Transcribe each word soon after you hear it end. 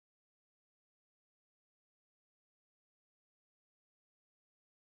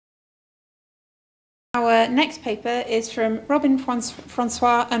Our next paper is from Robin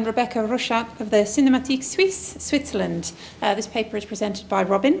François and Rebecca Rochat of the Cinémathèque Suisse, Switzerland. This paper is presented by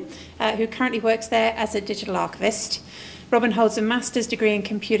Robin, who currently works there as a digital archivist. Robin holds a master's degree in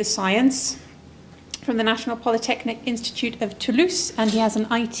computer science from the National Polytechnic Institute of Toulouse, and he has an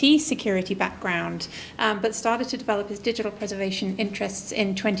IT security background, but started to develop his digital preservation interests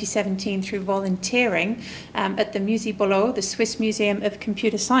in 2017 through volunteering at the Musée Boulot, the Swiss Museum of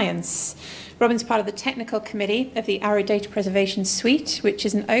Computer Science. Robin's part of the technical committee of the Arrow Data Preservation Suite, which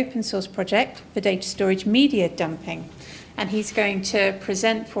is an open source project for data storage media dumping. And he's going to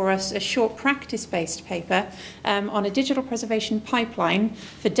present for us a short practice-based paper on a digital preservation pipeline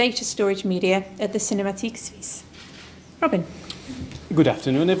for data storage media at the Cinémathèque Suisse. Robin. Good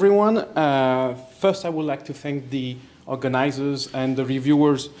afternoon, everyone. First, I would like to thank the organizers and the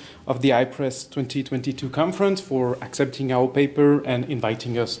reviewers of the iPres 2022 conference for accepting our paper and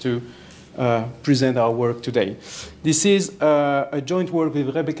inviting us to present our work today. This is a joint work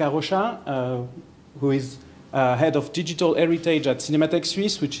with Rebecca Rochat, who is head of digital heritage at Cinémathèque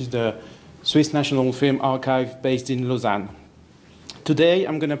Suisse, which is the Swiss National Film Archive based in Lausanne. Today,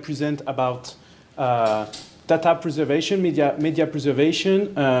 I'm going to present about data preservation, media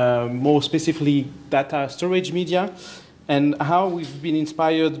preservation, more specifically data storage media, and how we've been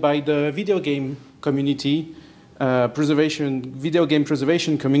inspired by the video game community, video game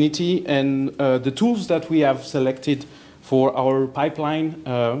preservation community, and the tools that we have selected for our pipeline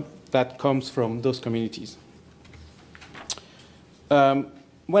that comes from those communities.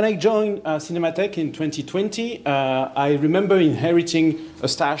 When I joined Cinémathèque in 2020, I remember inheriting a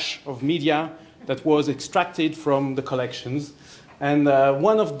stash of media that was extracted from the collections. And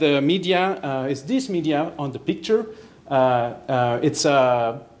one of the media is this media on the picture. It's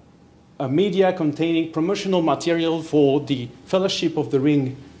a media containing promotional material for the Fellowship of the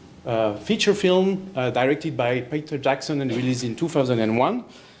Ring feature film directed by Peter Jackson and released in 2001.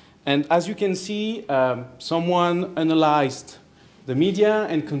 And as you can see, someone analyzed the media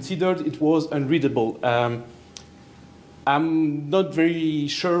and considered it was unreadable. I'm not very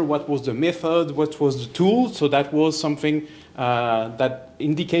sure what was the method, what was the tool, so that was something that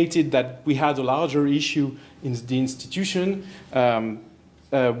indicated that we had a larger issue in the institution.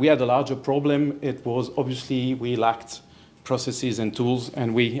 We had a larger problem. It was obviously we lacked processes and tools,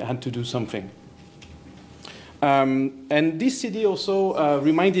 and we had to do something. And this CD also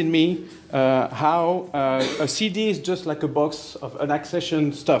reminded me how a CD is just like a box of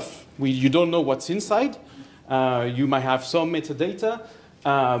unaccessioned stuff. You don't know what's inside. You might have some metadata,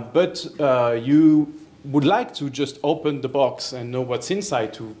 but you would like to just open the box and know what's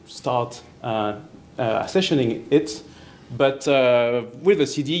inside to start accessioning it. But with a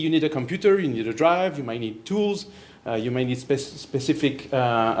CD, you need a computer, you need a drive, you might need tools. You may need specific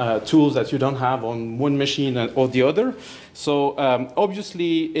tools that you don't have on one machine or the other. So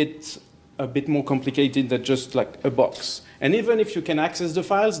obviously, it's a bit more complicated than just like a box. And even if you can access the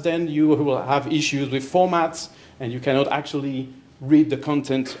files, then you will have issues with formats, and you cannot actually read the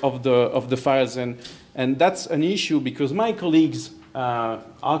content of the files. And that's an issue because my colleagues,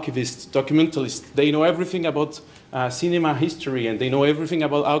 archivists, documentalists, they know everything about cinema history, and they know everything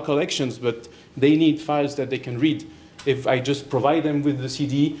about our collections, but they need files that they can read. If I just provide them with the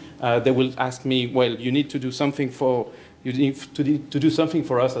CD, they will ask me, well, you need to do something for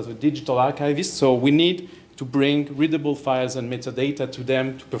us as a digital archivist, so we need to bring readable files and metadata to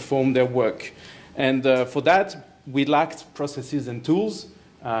them to perform their work. And for that, we lacked processes and tools,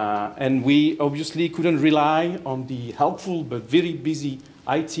 and we obviously couldn't rely on the helpful but very busy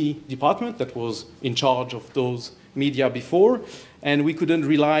IT department that was in charge of those media before, and we couldn't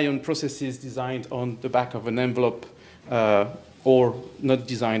rely on processes designed on the back of an envelope or not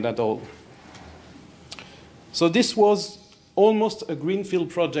designed at all. So this was almost a greenfield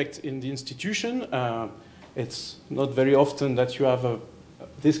project in the institution. It's not very often that you have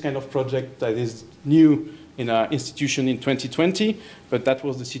this kind of project that is new in an institution in 2020, but that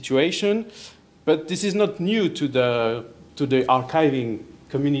was the situation. But this is not new to the archiving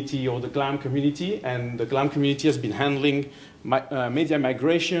community or the GLAM community, and the GLAM community has been handling media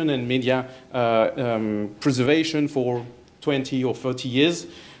migration and media preservation for 20 or 30 years.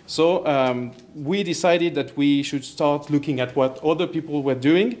 So we decided that we should start looking at what other people were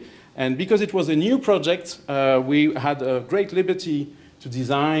doing, and because it was a new project, we had a great liberty to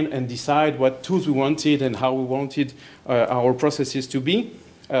design and decide what tools we wanted and how we wanted our processes to be.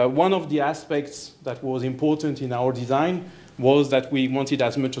 One of the aspects that was important in our design was that we wanted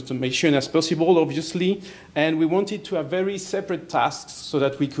as much automation as possible, obviously, and we wanted to have very separate tasks so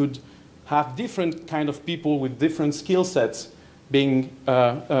that we could have different kind of people with different skill sets being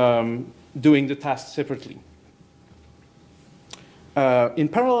doing the task separately. In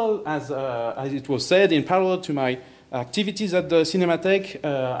parallel, as it was said, in parallel to my activities at the Cinémathèque,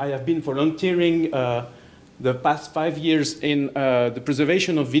 I have been volunteering the past 5 years in the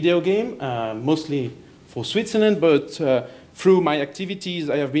preservation of video game, mostly for Switzerland, but through my activities,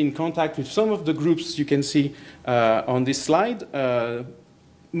 I have been in contact with some of the groups you can see on this slide.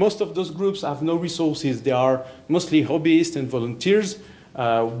 Most of those groups have no resources. They are mostly hobbyists and volunteers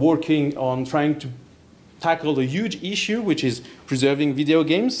working on trying to tackle a huge issue, which is preserving video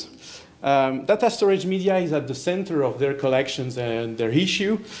games. Data storage media is at the center of their collections and their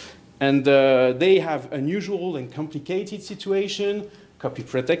issue. And they have unusual and complicated situation, copy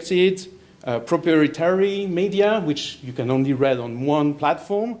protected, proprietary media, which you can only read on one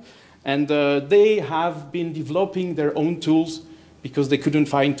platform. And they have been developing their own tools because they couldn't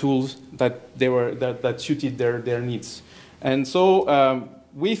find tools that suited their needs. And so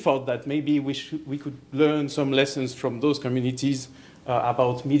we thought that maybe we could learn some lessons from those communities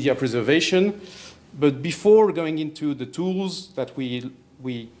about media preservation. But before going into the tools that we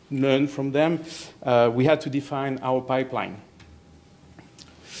learned from them, we had to define our pipeline.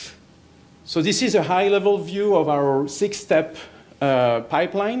 So this is a high-level view of our 6-step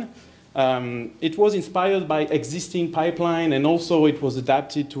pipeline. It was inspired by existing pipeline, and also it was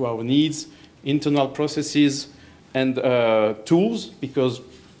adapted to our needs, internal processes, and tools, because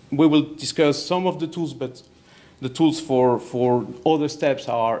we will discuss some of the tools, but the tools for other steps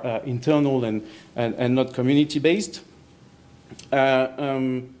are internal and not community-based. I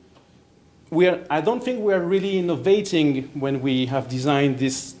don't think we are really innovating when we have designed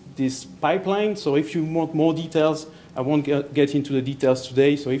this pipeline. So if you want more details, I won't get into the details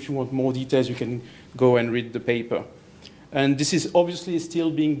today. So if you want more details, you can go and read the paper. And this is obviously still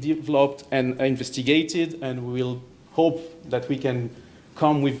being developed and investigated, and we'll hope that we can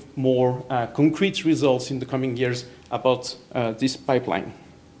come with more concrete results in the coming years about this pipeline.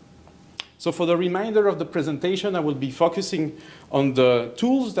 So for the remainder of the presentation, I will be focusing on the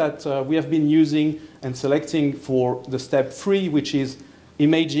tools that we have been using and selecting for the step 3, which is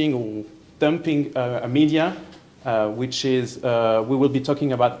imaging or dumping a media, which is, we will be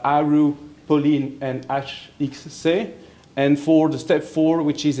talking about ARU, Pauline, and HXC, and for the step 4,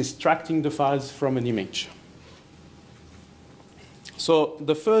 which is extracting the files from an image. So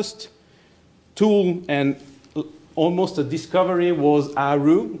the first tool and almost a discovery was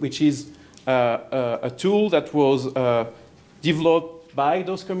ARU, which is a tool that was developed by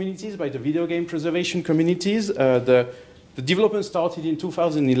those communities, by the video game preservation communities. The development started in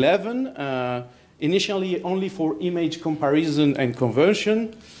 2011, initially only for image comparison and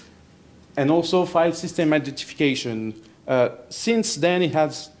conversion, and also file system identification. Since then, it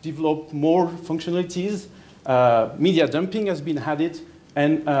has developed more functionalities. Media dumping has been added,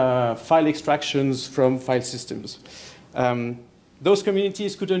 and file extractions from file systems. Those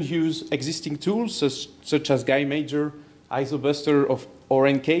communities couldn't use existing tools such as GuiMajor, IsoBuster, or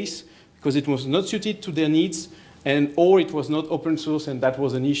Encase, because it was not suited to their needs, or it was not open source, and that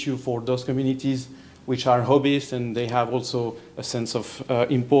was an issue for those communities which are hobbyists, and they have also a sense of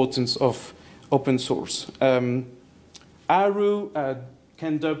importance of open source. ARU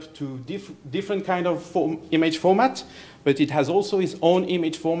can dump to different kind of image format, but it has also its own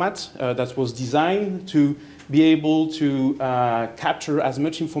image format that was designed to be able to capture as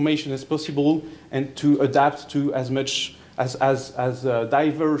much information as possible and to adapt to as much as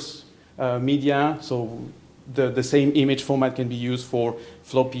diverse media. So the same image format can be used for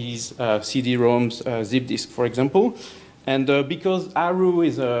floppies, CD-ROMs, zip disk, for example. And because ARU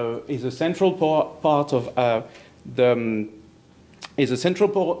is a central part of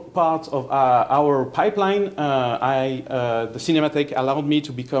our pipeline, the Cinémathèque allowed me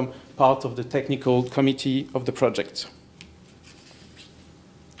to become part of the technical committee of the project.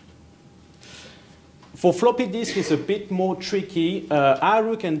 For floppy disk, it's a bit more tricky.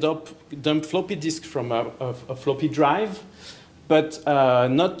 ARU can dump floppy disk from a floppy drive, but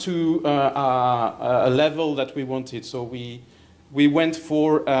not to a level that we wanted. So we went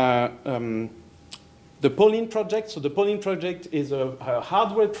for the Pauline project. So the Pauline project is a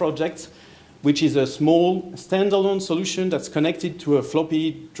hardware project, which is a small standalone solution that's connected to a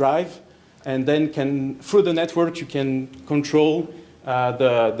floppy drive, and then through the network, you can control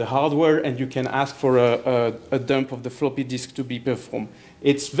the hardware, and you can ask for a dump of the floppy disk to be performed.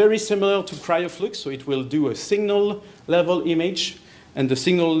 It's very similar to CryoFlux, so it will do a signal level image, and the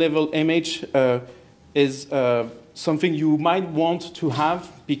signal level image is something you might want to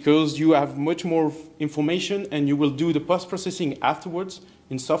have because you have much more information, and you will do the post-processing afterwards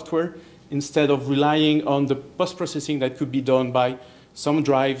in software instead of relying on the post-processing that could be done by some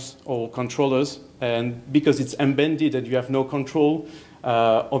drives or controllers, and because it's embedded and you have no control,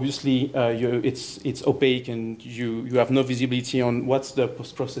 obviously it's opaque and you have no visibility on what's the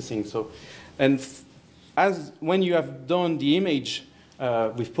post-processing. So, and as when you have done the image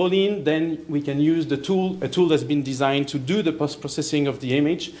with Pauline, then we can use the tool, a tool that's been designed to do the post-processing of the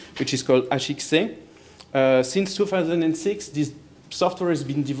image, which is called HXC. Since 2006, this software has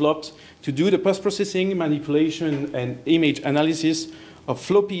been developed to do the post-processing, manipulation, and image analysis of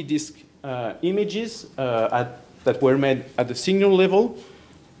floppy disk images that were made at the signal level.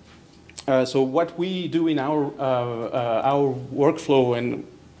 So what we do in our workflow and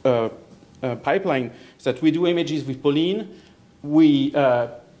pipeline is that we do images with Pauline, we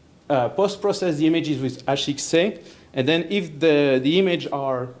post-process the images with HXC, and then if the image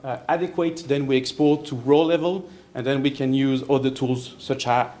are adequate, then we export to raw level, and then we can use other tools such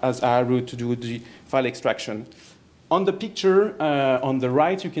as ARU to do the file extraction. On the picture on the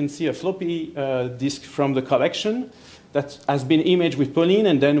right, you can see a floppy disk from the collection that has been imaged with Pauline,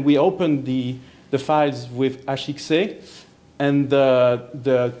 and then we open the files with HXC. And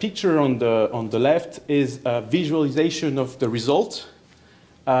the picture on the left is a visualization of the result.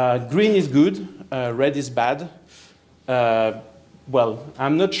 Green is good, red is bad. Well,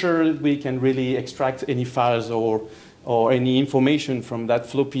 I'm not sure we can really extract any files or any information from that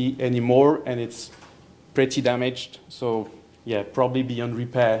floppy anymore, and it's pretty damaged. So yeah, probably beyond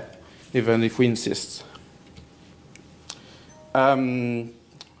repair, even if we insist.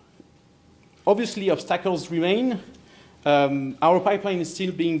 Obviously, obstacles remain. Our pipeline is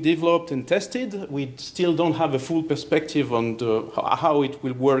still being developed and tested. We still don't have a full perspective on how it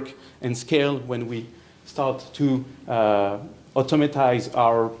will work and scale when we start to automatize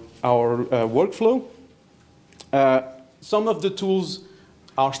our workflow. Some of the tools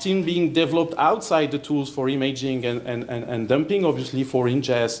are still being developed outside the tools for imaging and dumping, obviously for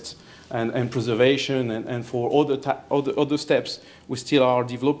ingest and preservation and for other steps. We still are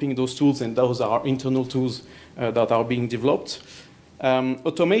developing those tools, and those are internal tools that are being developed.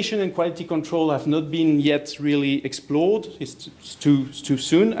 Automation and quality control have not been yet really explored. It's too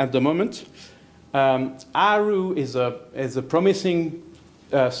soon at the moment. ARU is a promising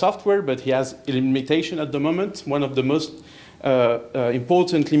software, but he has a limitation at the moment. One of the most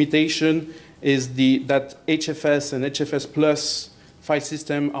important limitation is that HFS and HFS Plus file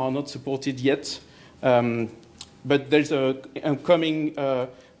system are not supported yet. But there's a coming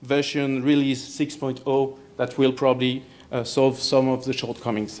version, release 6.0, that will probably solve some of the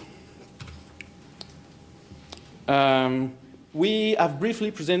shortcomings. We have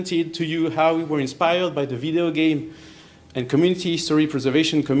briefly presented to you how we were inspired by the video game and community history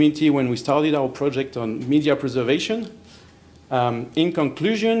preservation community when we started our project on media preservation. In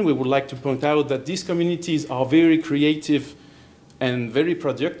conclusion, we would like to point out that these communities are very creative and very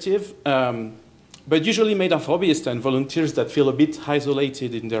productive, but usually made of hobbyists and volunteers that feel a bit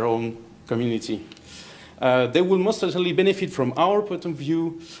isolated in their own community. They will most certainly benefit from our point of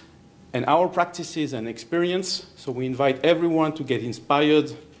view and our practices and experience, so we invite everyone to get inspired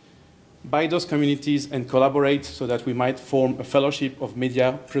by those communities and collaborate so that we might form a fellowship of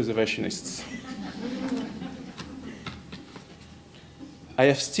media preservationists. I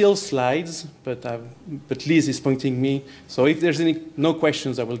have still slides, but Liz is pointing me, so if there's no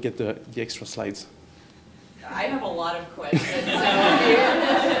questions, I will get the extra slides. I have a lot of questions.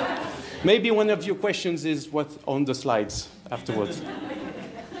 So maybe one of your questions is what's on the slides afterwards.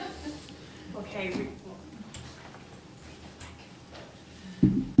 okay.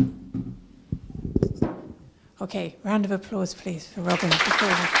 Okay, round of applause, please, for Robin before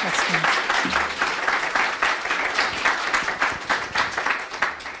the questions.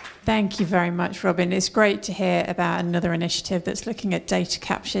 Thank you very much, Robin. It's great to hear about another initiative that's looking at data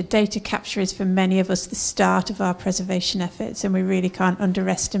capture. Data capture is, for many of us, the start of our preservation efforts, and we really can't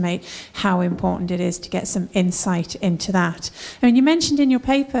underestimate how important it is to get some insight into that. I mean, you mentioned in your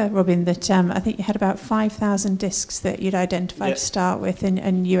paper, Robin, that I think you had about 5,000 discs that you'd identified to start with,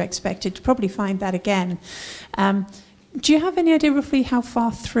 and you expected to probably find that again. Do you have any idea roughly how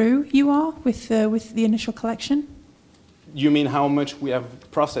far through you are with the initial collection? You mean how much we have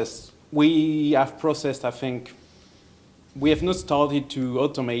processed? We have processed, I think, we have not started to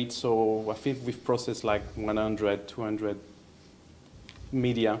automate, so I think we've processed like 100, 200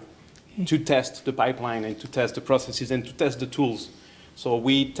 media to test the pipeline and to test the processes and to test the tools. So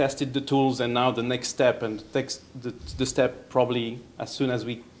we tested the tools, and now the next step, and the step probably as soon as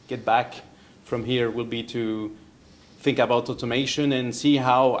we get back from here will be to think about automation and see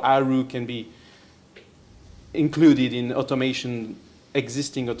how ARU can be included in automation,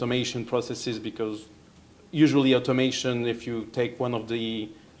 existing automation processes, because usually automation, if you take one of the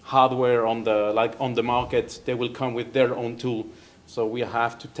hardware on the market, they will come with their own tool. So we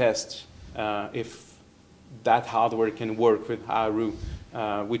have to test if that hardware can work with Aru,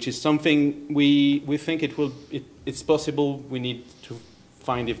 which is something we think it's possible. We need to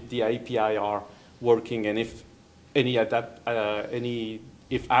find if the API are working and if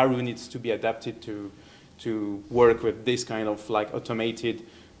if Aru needs to be adapted to work with this kind of like automated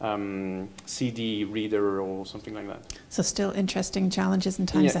CD reader or something like that. So still interesting challenges and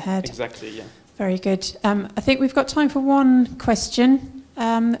times ahead. Exactly, yeah. Very good. I think we've got time for one question.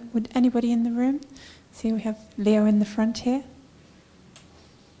 Would anybody in the room? See, we have Leo in the front here.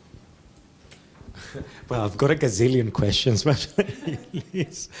 Well, I've got a gazillion questions,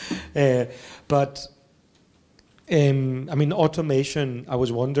 but I mean, automation, I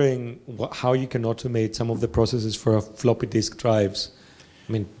was wondering how you can automate some of the processes for floppy disk drives.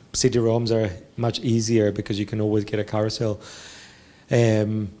 I mean, CD-ROMs are much easier because you can always get a carousel.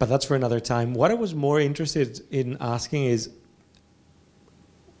 But that's for another time. What I was more interested in asking is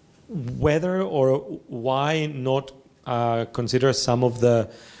whether or why not consider some of the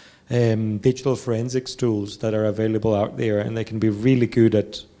digital forensics tools that are available out there, and they can be really good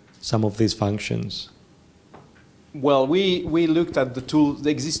at some of these functions. Well, we looked at the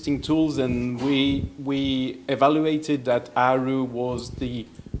existing tools, and we evaluated that Aru was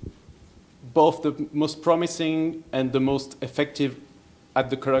both the most promising and the most effective at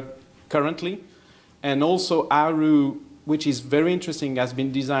the currently, and also Aru, which is very interesting, has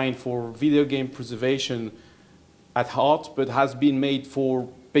been designed for video game preservation at heart, but has been made for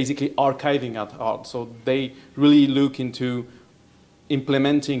basically archiving at heart. So they really look into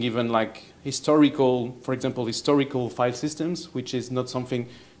implementing even like historical, for example, historical file systems, which is not something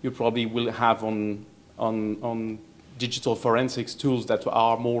you probably will have on digital forensics tools that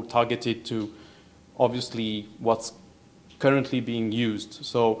are more targeted to obviously what's currently being used.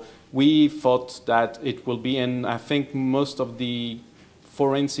 So we thought that it will be, and I think most of the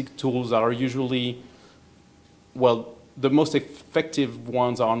forensic tools are usually, well, the most effective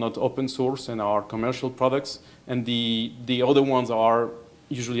ones are not open source and are commercial products, and the other ones are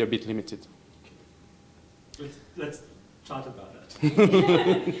usually a bit limited. Let's chat about that.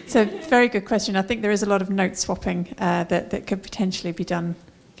 It's a very good question. I think there is a lot of note swapping that could potentially be done.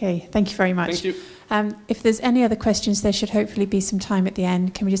 Okay, thank you very much. Thank you. If there's any other questions, there should hopefully be some time at the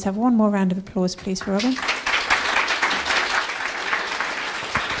end. Can we just have one more round of applause, please, for Robin?